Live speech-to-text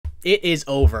It is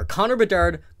over. Connor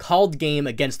Bedard called game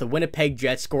against the Winnipeg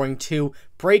Jets, scoring 2,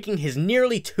 breaking his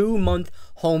nearly 2-month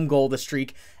home goal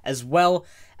streak, as well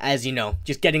as,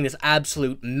 just getting this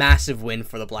absolute massive win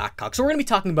for the Blackhawks. So we're going to be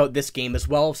talking about this game as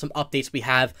well, some updates we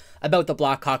have about the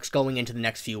Blackhawks going into the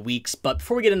next few weeks. But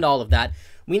before we get into all of that,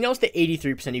 we noticed that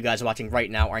 83% of you guys watching right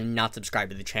now are not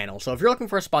subscribed to the channel. So if you're looking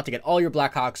for a spot to get all your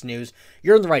Blackhawks news,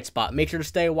 you're in the right spot. Make sure to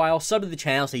stay a while, sub to the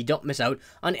channel so you don't miss out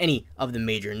on any of the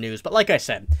major news. But like I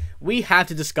said, we have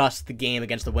to discuss the game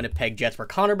against the Winnipeg Jets where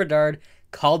Connor Bedard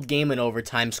called game in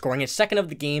overtime, scoring his second of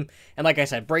the game, and like I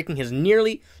said, breaking his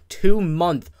nearly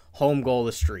 2-month home goal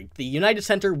streak. The United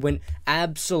Center went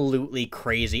absolutely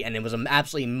crazy, and it was an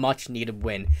absolutely much-needed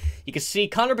win. You can see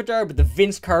Connor Bedard with the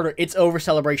Vince Carter "It's Over"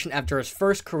 celebration after his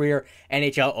first career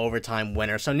NHL overtime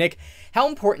winner. So, Nick, how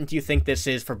important do you think this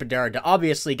is for Bedard to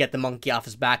obviously get the monkey off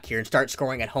his back here and start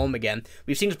scoring at home again?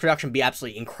 We've seen his production be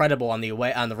absolutely incredible on the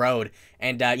road,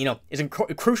 and it's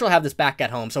crucial to have this back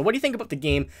at home. So, what do you think about the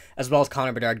game as well as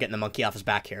Connor Bedard getting the monkey off his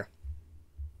back here?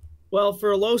 Well,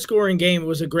 for a low-scoring game, it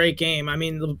was a great game. I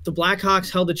mean, the Blackhawks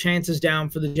held the chances down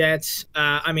for the Jets.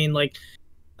 The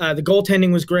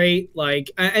goaltending was great.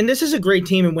 And this is a great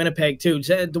team in Winnipeg, too.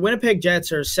 The Winnipeg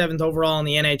Jets are 7th overall in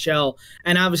the NHL,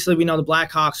 and obviously we know the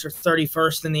Blackhawks are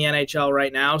 31st in the NHL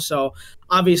right now. So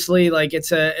obviously,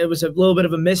 it was a little bit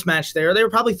of a mismatch there. They were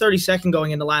probably 32nd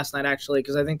going into last night, actually,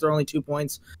 because I think they're only 2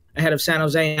 points ahead of San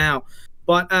Jose now.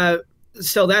 But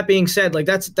still, that being said,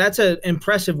 that's an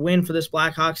impressive win for this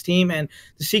Blackhawks team, and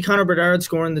to see Connor Bedard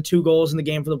scoring the 2 goals in the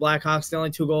game for the Blackhawks, the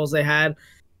only 2 goals they had,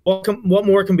 what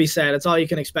more can be said? It's all you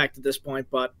can expect at this point,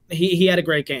 but he had a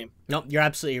great game. No, you're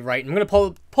absolutely right. I'm going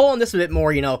to pull on this a bit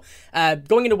more,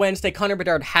 Going into Wednesday, Connor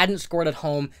Bedard hadn't scored at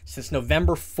home since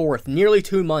November 4th, nearly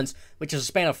 2 months, which is a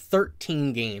span of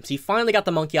 13 games. He finally got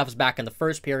the monkey off his back in the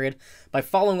first period by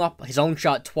following up his own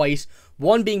shot twice,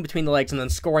 one being between the legs and then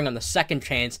scoring on the second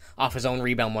chance off his own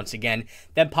rebound once again,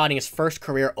 then potting his first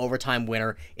career overtime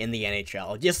winner in the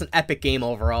NHL. Just an epic game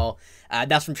overall.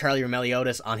 That's from Charlie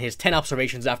Meliodas on his 10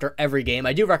 observations after every game.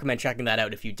 I do recommend checking that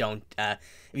out if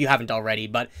you haven't already,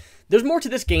 but there's more to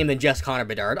this game than just Connor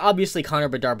Bedard. Obviously, Connor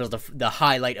Bedard was the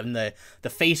highlight and the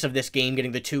face of this game,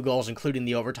 getting the 2 goals, including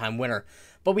the overtime winner.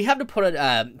 But we have to put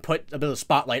a bit of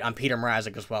spotlight on Petr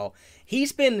Mrazek as well.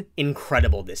 He's been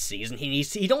incredible this season.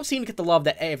 He don't seem to get the love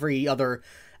that every other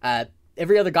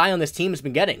guy on this team has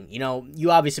been getting. We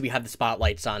have the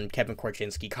spotlights on Kevin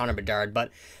Korchinski, Connor Bedard,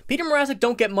 but Petr Mrazek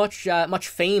don't get much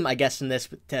fame, I guess, in this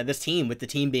team, with the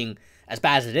team being as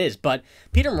bad as it is. But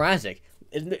Petr Mrazek,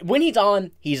 when he's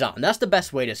on, he's on. That's the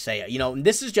best way to say it.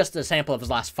 This is just a sample of his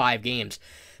last 5 games,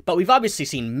 but we've obviously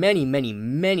seen many, many,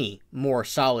 many more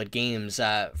solid games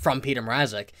from Petr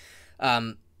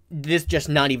Mrazek. This just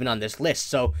not even on this list.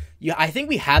 So I think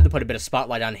we have to put a bit of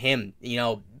spotlight on him.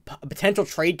 A potential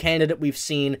trade candidate we've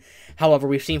seen. However,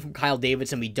 we've seen from Kyle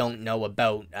Davidson, we don't know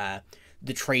about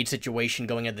the trade situation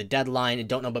going at the deadline, and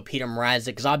don't know about Petr Mrazek,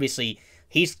 because obviously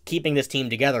he's keeping this team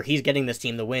together. He's getting this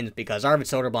team the wins because Arvid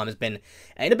Soderblom has been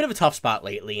in a bit of a tough spot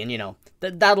lately, and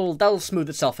that'll smooth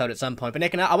itself out at some point. But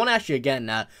Nick, I want to ask you again,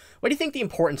 what do you think the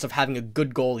importance of having a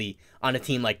good goalie on a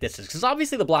team like this is? Because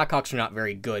obviously the Blackhawks are not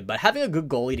very good, but having a good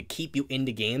goalie to keep you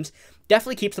into games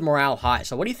definitely keeps the morale high.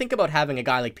 So what do you think about having a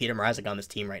guy like Petr Mrazek on this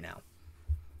team right now?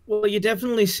 Well, you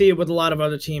definitely see it with a lot of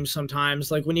other teams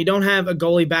sometimes. Like when you don't have a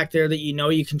goalie back there that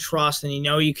you can trust, and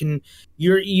you can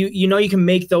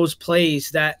make those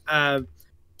plays that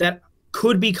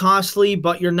could be costly,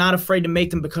 but you're not afraid to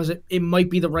make them because it might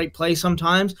be the right play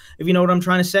sometimes. If you know what I'm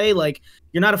trying to say,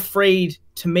 you're not afraid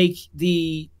to make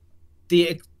the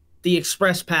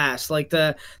express pass, like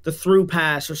the through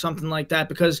pass or something like that,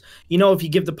 because if you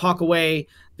give the puck away,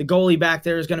 the goalie back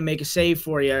there is going to make a save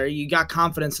for you, or you got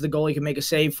confidence that the goalie can make a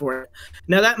save for you.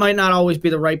 Now, that might not always be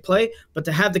the right play, but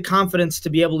to have the confidence to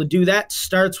be able to do that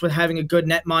starts with having a good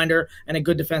netminder and a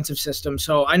good defensive system.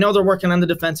 So I know they're working on the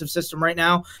defensive system right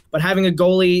now, but having a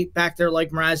goalie back there like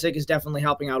Mrazek is definitely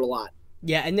helping out a lot.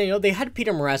 Yeah, and they had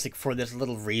Petr Mrazek for this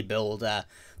little rebuild that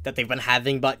they've been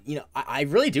having, but I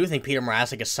really do think Petr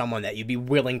Mrazek is someone that you'd be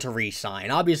willing to re-sign.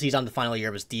 Obviously, he's on the final year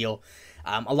of his deal.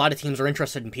 A lot of teams are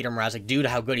interested in Petr Mrazek due to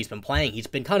how good he's been playing. He's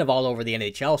been kind of all over the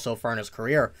NHL so far in his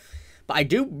career. But I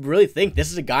do really think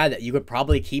this is a guy that you could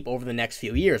probably keep over the next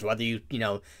few years, whether you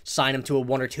sign him to a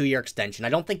 1 or 2 year extension. I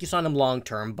don't think you sign him long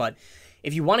term, but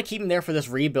if you want to keep him there for this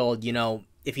rebuild,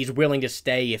 if he's willing to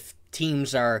stay, if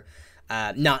teams are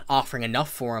not offering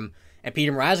enough for him, and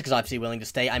Petr Mrazek is obviously willing to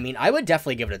stay, I would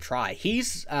definitely give it a try.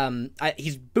 He's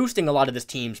boosting a lot of this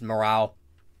team's morale,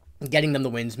 getting them the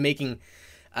wins, making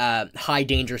high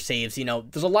danger saves.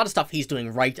 There's a lot of stuff he's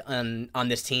doing right on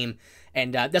this team,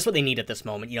 And that's what they need at this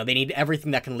moment. They need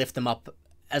everything that can lift them up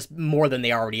as more than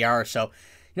they already are. So,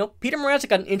 Petr Mrazek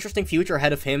got an interesting future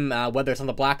ahead of him, whether it's on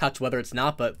the Blackhawks, whether it's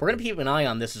not, but we're going to keep an eye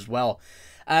on this as well.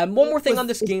 One more thing on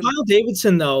this game. Kyle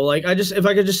Davidson, though, if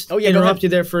I could just interrupt you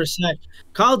there for a sec.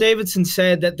 Kyle Davidson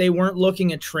said that they weren't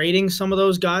looking at trading some of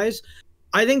those guys.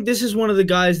 I think this is one of the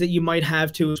guys that you might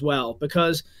have to as well,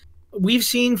 because we've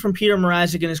seen from Petr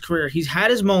Mrazek in his career, he's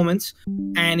had his moments,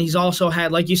 and he's also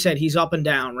had, like you said, he's up and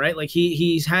down, right? Like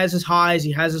he has his highs,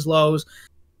 he has his lows.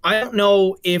 I don't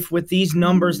know if with these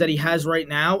numbers that he has right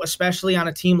now, especially on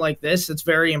a team like this, that's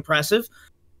very impressive,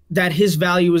 that his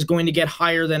value is going to get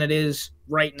higher than it is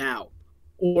right now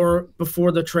or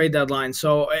before the trade deadline.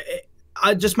 So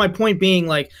just my point being,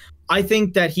 like, I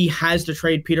think that he has to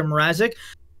trade Petr Mrazek,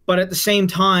 but at the same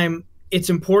time, it's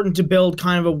important to build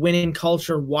kind of a winning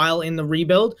culture while in the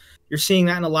rebuild. You're seeing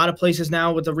that in a lot of places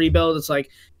now with the rebuild. It's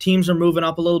like teams are moving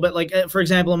up a little bit. Like, for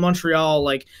example, in Montreal,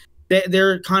 like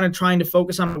they're kind of trying to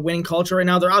focus on a winning culture right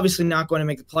now. They're obviously not going to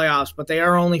make the playoffs, but they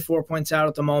are only 4 points out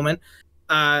at the moment.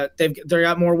 They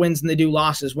got more wins than they do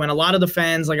losses. When a lot of the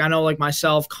fans, like I know, like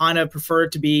myself, kind of prefer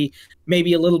it to be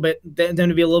maybe them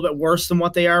to be a little bit worse than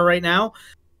what they are right now.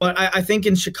 But I think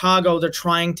in Chicago, they're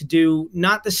trying to do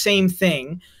not the same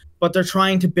thing, but they're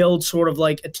trying to build sort of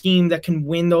like a team that can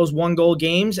win those 1-goal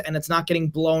games, and it's not getting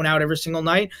blown out every single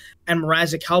night. And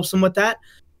Mrazek helps them with that.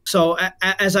 So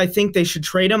as I think they should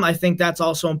trade him, I think that's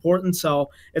also important. So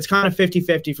it's kind of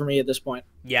 50-50 for me at this point.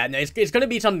 Yeah, no, it's going to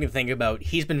be something to think about.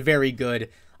 He's been very good.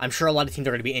 I'm sure a lot of teams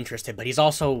are going to be interested, but he's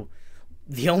also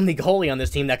the only goalie on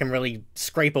this team that can really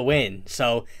scrape a win.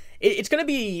 So it's going to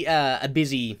be a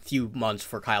busy few months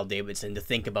for Kyle Davidson to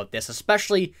think about this,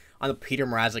 especially on the Petr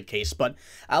Mrazek case. But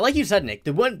like you said, Nick,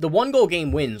 the 1-goal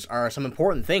game wins are some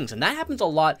important things, and that happens a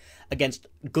lot against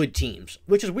good teams,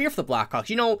 which is weird for the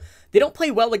Blackhawks. They don't play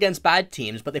well against bad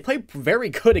teams, but they play very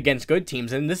good against good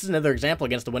teams, and this is another example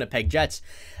against the Winnipeg Jets.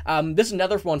 This is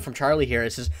another one from Charlie here.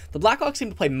 It says, the Blackhawks seem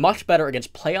to play much better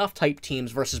against playoff-type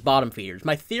teams versus bottom feeders.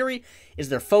 My theory is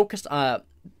their focus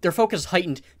is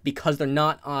heightened because they're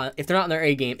not if they're not in their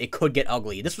A game, it could get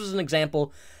ugly. This was an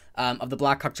example of the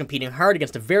Blackhawks competing hard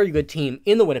against a very good team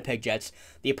in the Winnipeg Jets.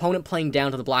 The opponent playing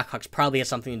down to the Blackhawks probably has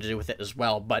something to do with it as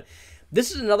well. But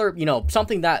this is another,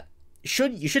 something that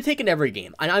you should take in every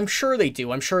game, and I'm sure they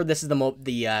do. I'm sure this is the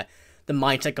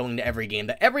mindset going into every game,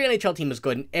 that every NHL team is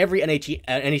good and every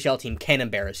NHL team can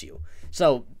embarrass you.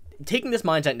 So taking this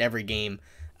mindset in every game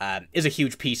is a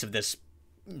huge piece of this.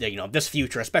 This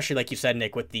future, especially like you said,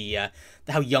 Nick, with the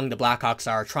how young the Blackhawks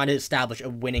are, trying to establish a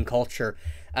winning culture.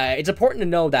 It's important to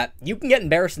know that you can get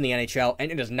embarrassed in the NHL,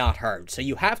 and it is not hard. So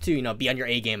you have to, be on your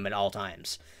A game at all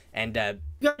times. And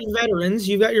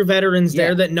you've got your veterans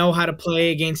there that know how to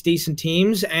play against decent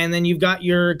teams, and then you've got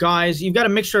your guys. You've got a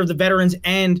mixture of the veterans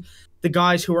and the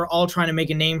guys who are all trying to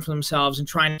make a name for themselves and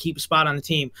trying to keep a spot on the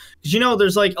team. Because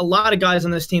there's like a lot of guys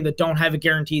on this team that don't have a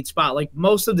guaranteed spot. Like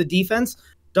most of the defense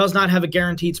does not have a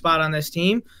guaranteed spot on this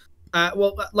team.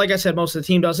 Well, like I said, most of the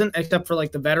team doesn't, except for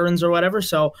like the veterans or whatever.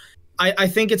 So I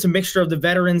think it's a mixture of the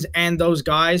veterans and those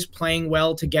guys playing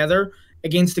well together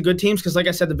against the good teams. Because like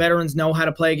I said, the veterans know how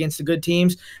to play against the good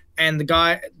teams, and the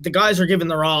guys are giving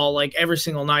their all like every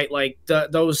single night. Like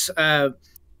those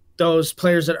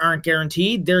players that aren't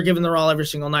guaranteed, they're giving their all every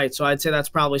single night. So I'd say that's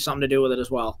probably something to do with it as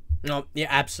well. No, yeah,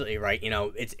 absolutely right. You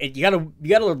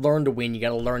gotta learn to win. You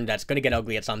gotta learn that it's gonna get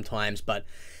ugly at some times, but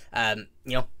they're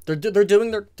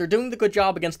doing the good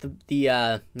job against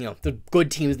the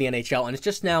good teams in the NHL, and it's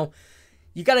just now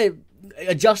you gotta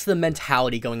adjust the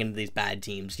mentality going into these bad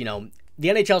teams. The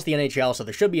NHL's the NHL, so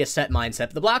there should be a set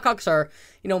mindset. But the Blackhawks are,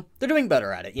 they're doing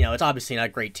better at it. It's obviously not a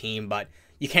great team, but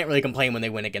you can't really complain when they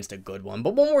win against a good one.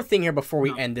 But one more thing here before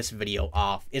we end this video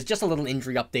off is just a little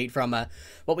injury update from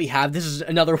what we have. This is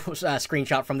another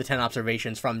screenshot from the 10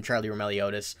 observations from Charlie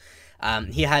Romeliotis.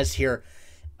 He has here,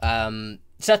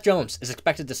 Seth Jones is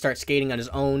expected to start skating on his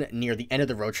own near the end of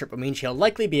the road trip, which means he'll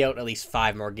likely be out at least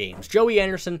 5 more games. Joey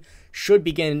Anderson should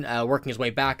begin working his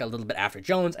way back a little bit after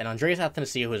Jones, and Andreas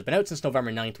Athanasiou, who has been out since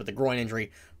November 9th with a groin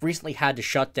injury, recently had to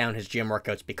shut down his gym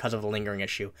workouts because of the lingering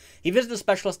issue. He visited a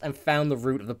specialist and found the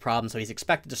root of the problem, so he's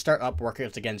expected to start up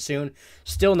workouts again soon.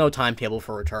 Still no timetable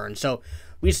for return, so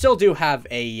we still do have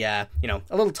a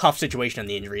little tough situation on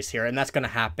the injuries here, and that's going to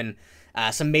happen.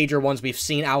 Some major ones we've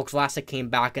seen. Alex Vlasic came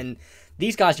back, and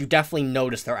these guys, you definitely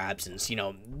notice their absence.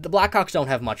 The Blackhawks don't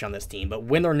have much on this team, but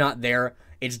when they're not there,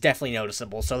 it's definitely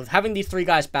noticeable. So having these 3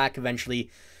 guys back eventually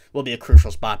will be a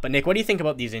crucial spot. But Nick, what do you think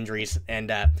about these injuries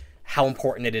and how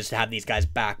important it is to have these guys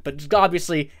back? But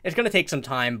obviously, it's going to take some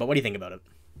time, but what do you think about it?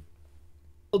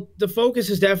 The focus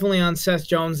is definitely on Seth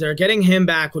Jones there. Getting him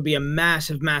back would be a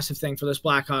massive, massive thing for this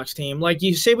Blackhawks team. Like,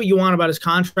 you say what you want about his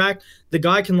contract, the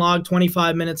guy can log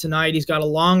 25 minutes a night. He's got a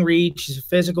long reach. He's a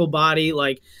physical body.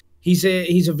 Like, he's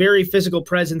a very physical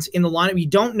presence in the lineup. You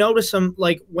don't notice him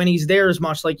like when he's there as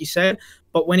much, like you said,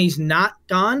 but when he's not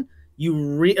gone,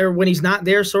 or when he's not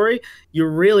there, sorry, you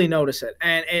really notice it.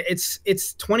 And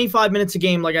it's 25 minutes a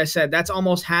game, like I said. That's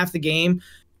almost half the game.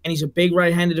 And he's a big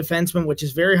right-handed defenseman, which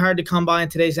is very hard to come by in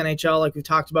today's NHL, like we've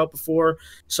talked about before.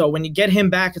 So when you get him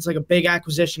back, it's like a big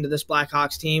acquisition to this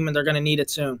Blackhawks team, and they're going to need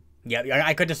it soon. Yeah,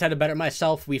 I couldn't have said it better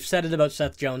myself. We've said it about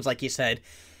Seth Jones, like you said.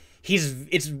 You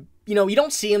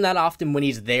don't see him that often when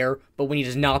he's there, but when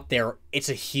he's not there, it's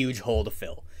a huge hole to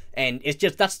fill. And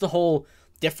that's the whole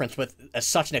difference with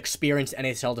such an experienced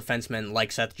NHL defenseman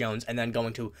like Seth Jones, and then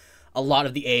going to a lot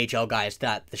of the AHL guys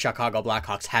that the Chicago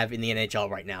Blackhawks have in the NHL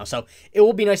right now. So it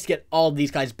will be nice to get all of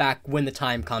these guys back when the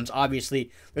time comes. Obviously,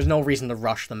 there's no reason to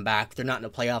rush them back. They're not in a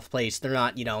playoff place. They're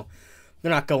not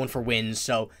going for wins.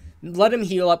 So let them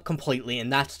heal up completely,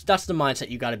 and that's the mindset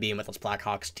you got to be in with this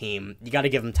Blackhawks team. You got to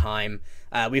give them time.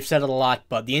 We've said it a lot,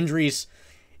 but the injuries,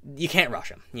 you can't rush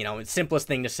them. It's the simplest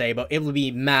thing to say, but it will be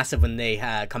massive when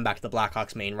they come back to the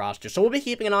Blackhawks main roster. So we'll be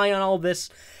keeping an eye on all of this,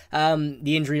 the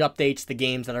injury updates, the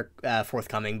games that are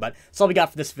forthcoming. But that's all we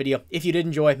got for this video. If you did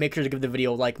enjoy, make sure to give the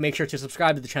video a like. Make sure to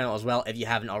subscribe to the channel as well if you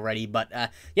haven't already. But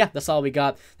yeah, that's all we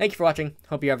got. Thank you for watching.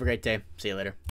 Hope you have a great day. See you later.